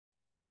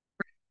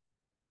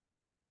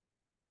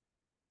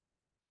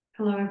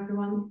Hello,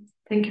 everyone.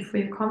 Thank you for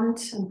your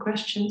comments and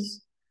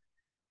questions.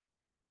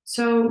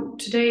 So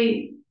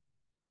today,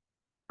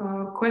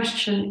 our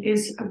question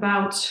is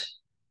about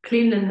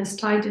cleanliness,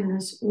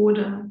 tidiness,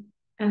 order,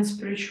 and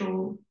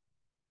spiritual,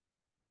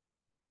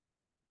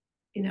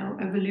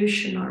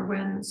 evolution or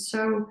awareness.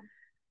 So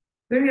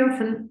very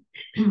often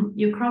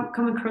you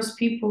come across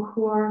people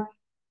who are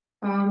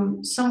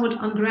somewhat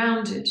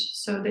ungrounded.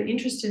 So they're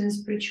interested in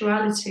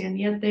spirituality, and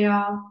yet they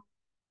are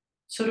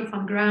sort of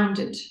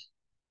ungrounded.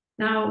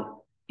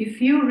 Now, if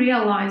you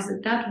realize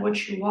that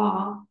what you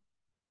are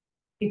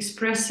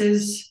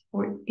expresses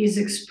or is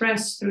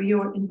expressed through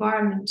your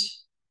environment,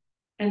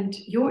 and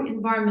your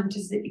environment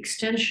is the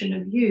extension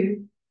of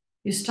you,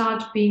 you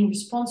start being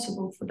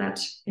responsible for that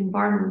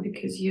environment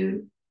because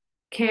you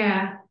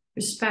care,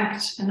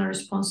 respect, and are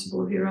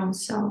responsible of your own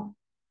self.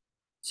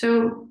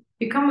 So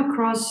you come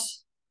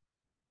across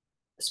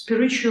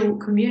spiritual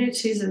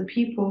communities and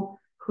people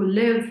who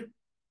live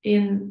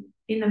in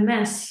a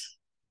mess.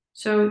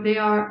 So they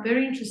are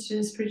very interested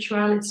in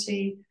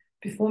spirituality,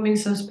 performing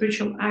some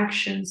spiritual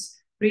actions,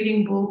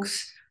 reading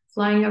books,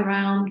 flying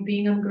around,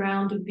 being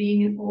ungrounded,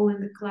 being all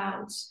in the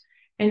clouds.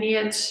 And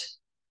yet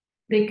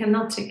they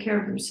cannot take care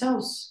of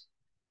themselves.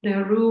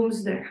 Their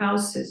rooms, their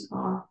houses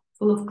are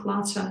full of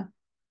clutter,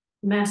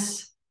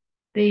 mess.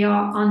 They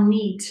are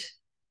unneat.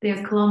 They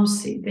are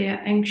clumsy. They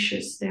are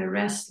anxious. They are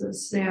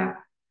restless. They are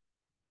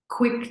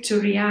quick to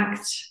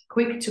react,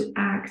 quick to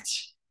act.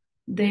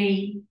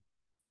 They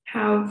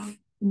have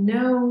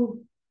no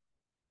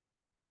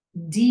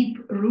deep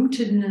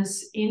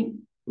rootedness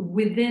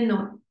within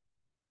or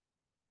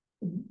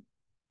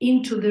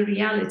into the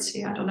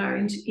reality, I don't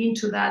know,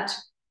 into that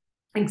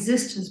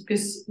existence,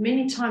 because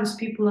many times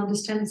people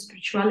understand that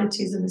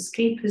spirituality is an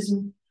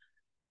escapism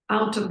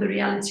out of the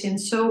reality. And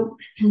so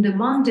the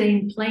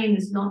mundane plane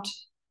is not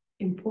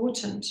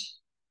important,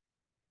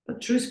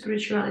 but true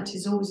spirituality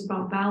is always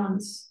about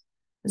balance.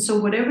 And so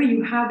whatever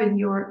you have in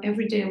your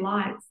everyday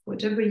life,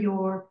 whatever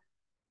your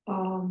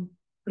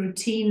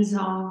routines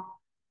are,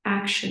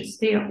 actions,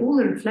 they are all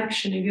a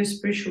reflection of your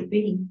spiritual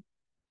being.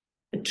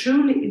 A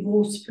truly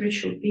evolved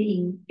spiritual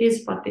being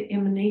is but the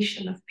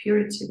emanation of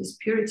purity. This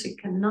purity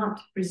cannot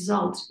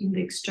result in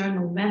the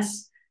external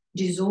mess,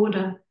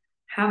 disorder,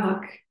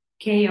 havoc,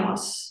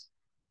 chaos,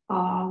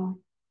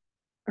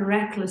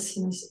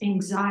 recklessness,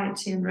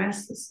 anxiety, and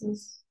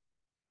restlessness.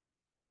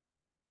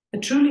 A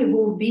truly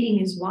evolved being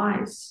is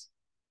wise.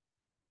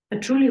 A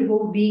truly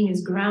evolved being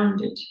is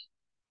grounded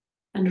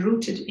and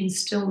rooted in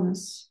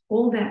stillness.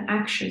 All their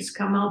actions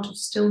come out of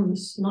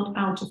stillness, not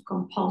out of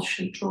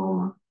compulsion,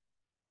 trauma,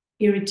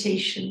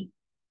 irritation,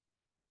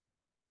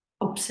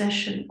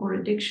 obsession, or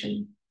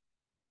addiction.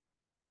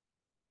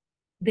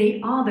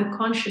 They are the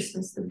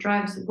consciousness that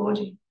drives the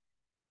body,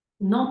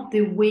 not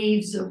the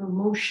waves of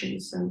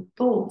emotions and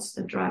thoughts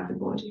that drive the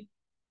body,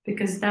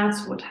 because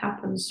that's what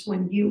happens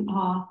when you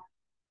are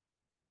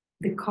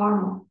the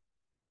karma.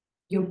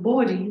 Your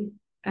body,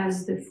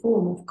 as the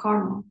form of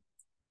karma,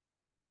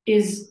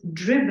 is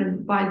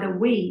driven by the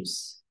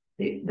waves,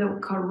 the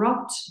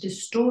corrupt,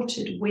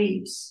 distorted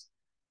waves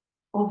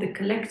of the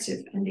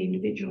collective and the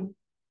individual.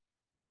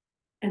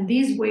 And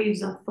these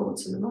waves are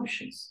thoughts and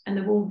emotions. And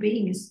the whole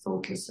being is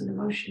thoughtless and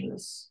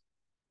emotionless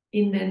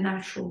in their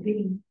natural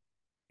being.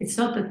 It's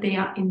not that they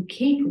are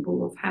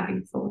incapable of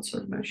having thoughts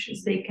or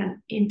emotions. They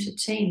can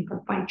entertain,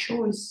 but by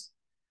choice.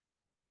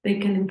 They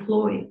can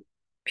employ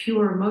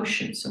pure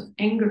emotions of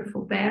anger,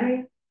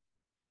 forbearing,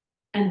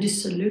 and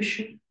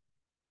dissolution,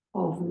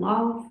 of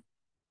love,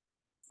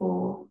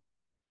 for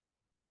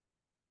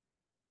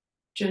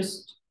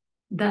just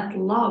that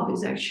love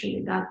is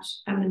actually that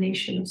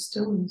emanation of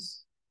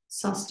stillness,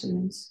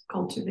 sustenance,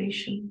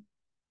 cultivation,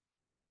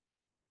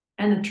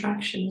 and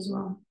attraction as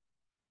well.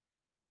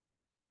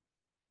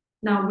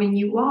 Now, when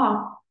you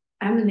are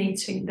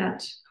emanating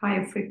that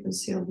higher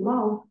frequency of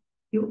love,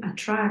 you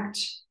attract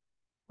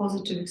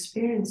positive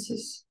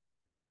experiences.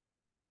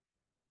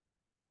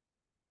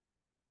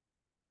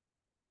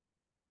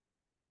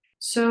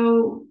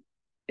 So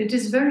it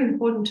is very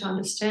important to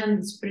understand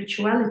that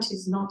spirituality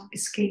is not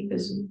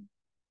escapism.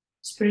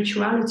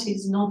 Spirituality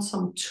is not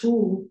some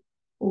tool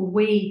or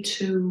way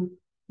to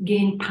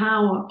gain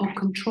power or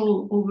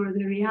control over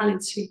the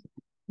reality,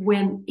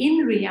 when in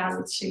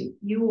reality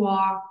you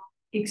are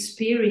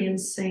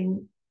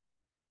experiencing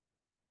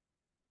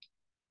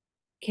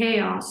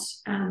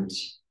chaos and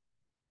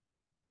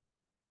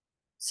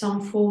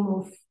some form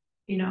of,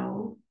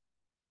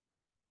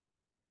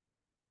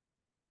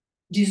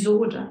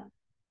 disorder.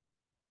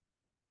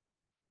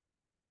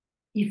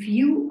 If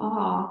you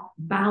are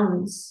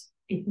balanced,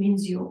 it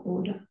means your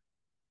order,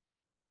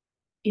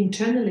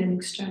 internally and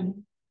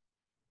externally.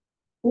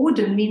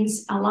 Order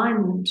means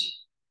alignment,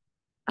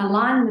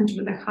 alignment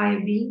with a higher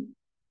being,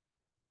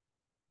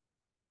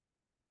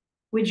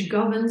 which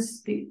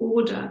governs the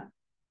order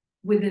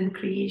within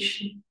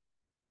creation.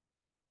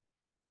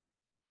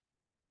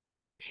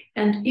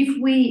 And if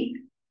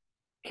we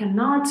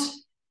cannot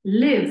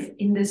live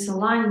in this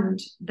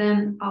alignment,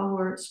 then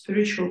our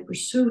spiritual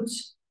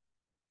pursuits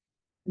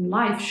in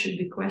life should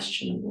be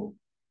questionable.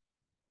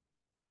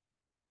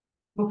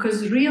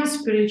 Because real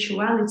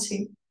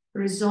spirituality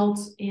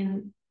results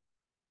in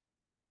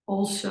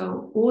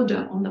also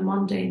order on the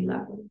mundane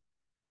level.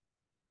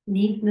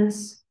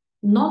 Neatness,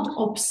 not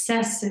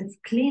obsessive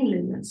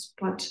cleanliness,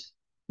 but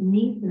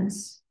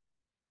neatness,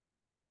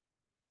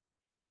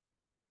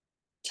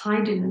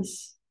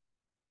 tidiness,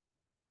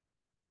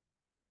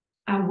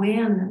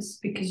 awareness,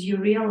 because you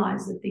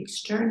realize that the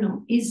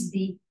external is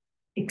the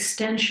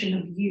extension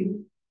of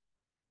you.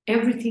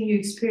 Everything you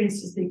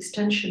experience is the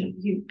extension of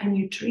you, and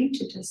you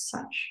treat it as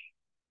such.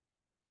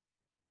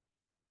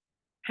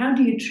 How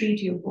do you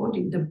treat your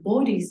body? The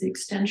body is the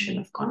extension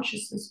of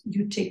consciousness.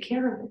 You take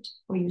care of it,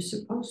 or you're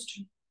supposed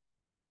to.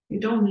 You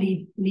don't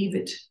leave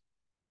it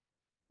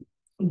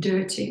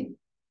dirty,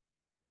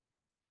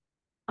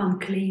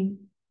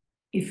 unclean.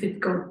 If it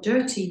got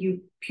dirty,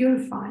 you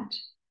purify it.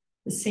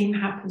 The same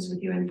happens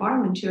with your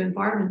environment. Your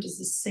environment is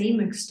the same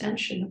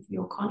extension of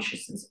your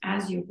consciousness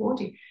as your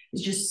body.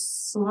 It's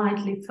just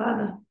slightly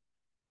further.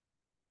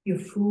 Your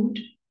food,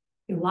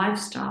 your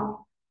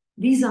lifestyle,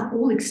 these are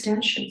all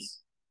extensions.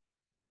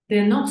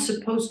 They're not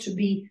supposed to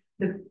be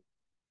the,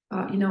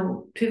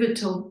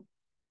 pivotal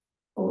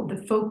or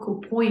the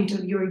focal point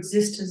of your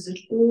existence, that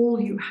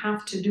all you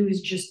have to do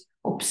is just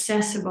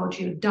obsess about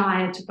your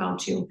diet,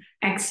 about your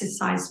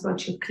exercise,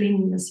 about your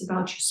cleanliness,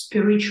 about your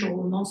spiritual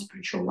or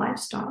non-spiritual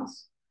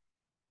lifestyles.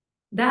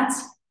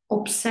 That's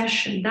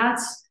obsession,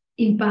 that's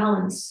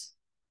imbalance.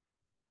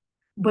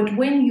 But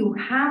when you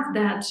have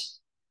that,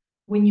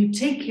 when you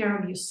take care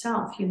of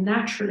yourself, you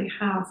naturally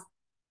have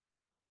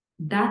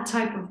that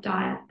type of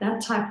diet,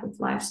 that type of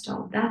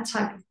lifestyle, that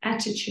type of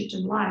attitude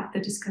in life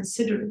that is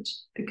considerate,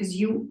 because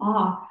you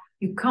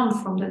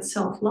come from that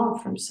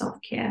self-love, from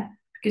self-care,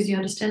 because you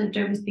understand that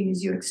everything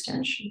is your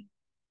extension.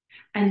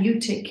 And you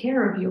take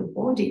care of your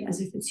body as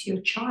if it's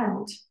your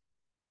child,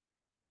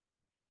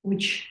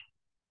 which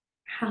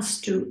has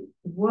to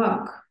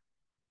work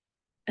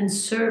and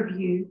serve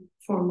you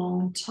for a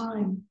long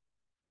time.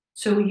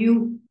 So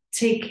you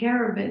take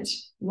care of it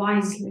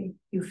wisely,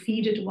 you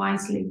feed it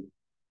wisely,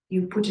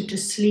 you put it to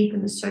sleep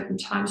in a certain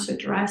time so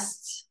it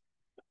rests.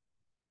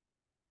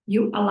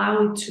 You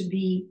allow it to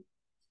be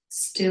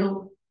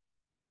still.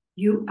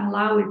 You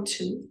allow it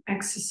to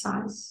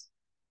exercise.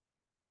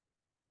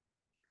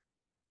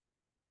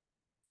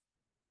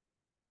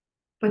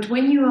 But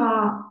when you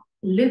are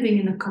living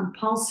in a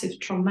compulsive,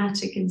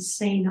 traumatic,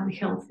 insane,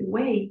 unhealthy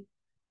way,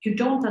 you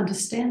don't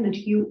understand that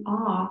you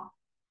are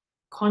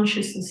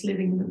consciousness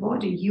living in the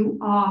body. You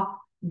are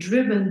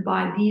driven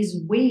by these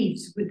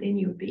waves within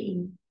your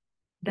being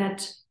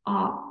that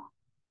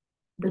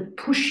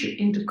push you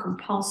into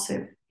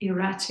compulsive,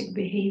 erratic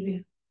behavior,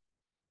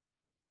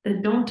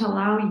 that don't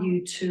allow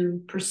you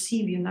to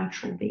perceive your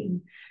natural being.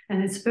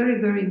 And it's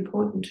very, very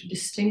important to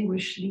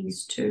distinguish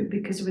these two,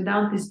 because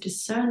without this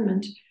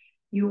discernment,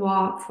 you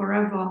are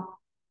forever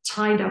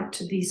tied up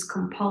to these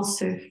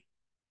compulsive,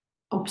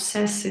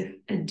 obsessive,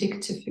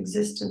 addictive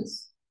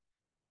existence.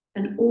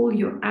 And all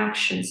your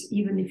actions,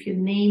 even if you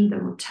name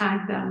them or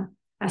tag them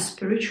as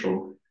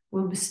spiritual,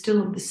 will be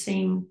still of the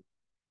same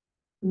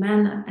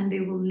manner, and they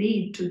will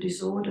lead to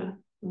disorder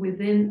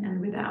within and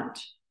without.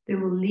 They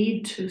will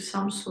lead to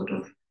some sort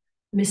of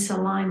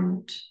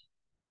misalignment.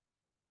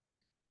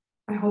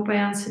 I hope I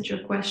answered your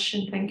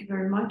question. Thank you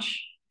very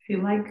much. If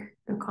you like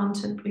the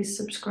content, please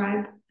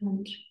subscribe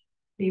and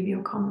leave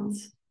your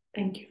comments.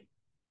 Thank you.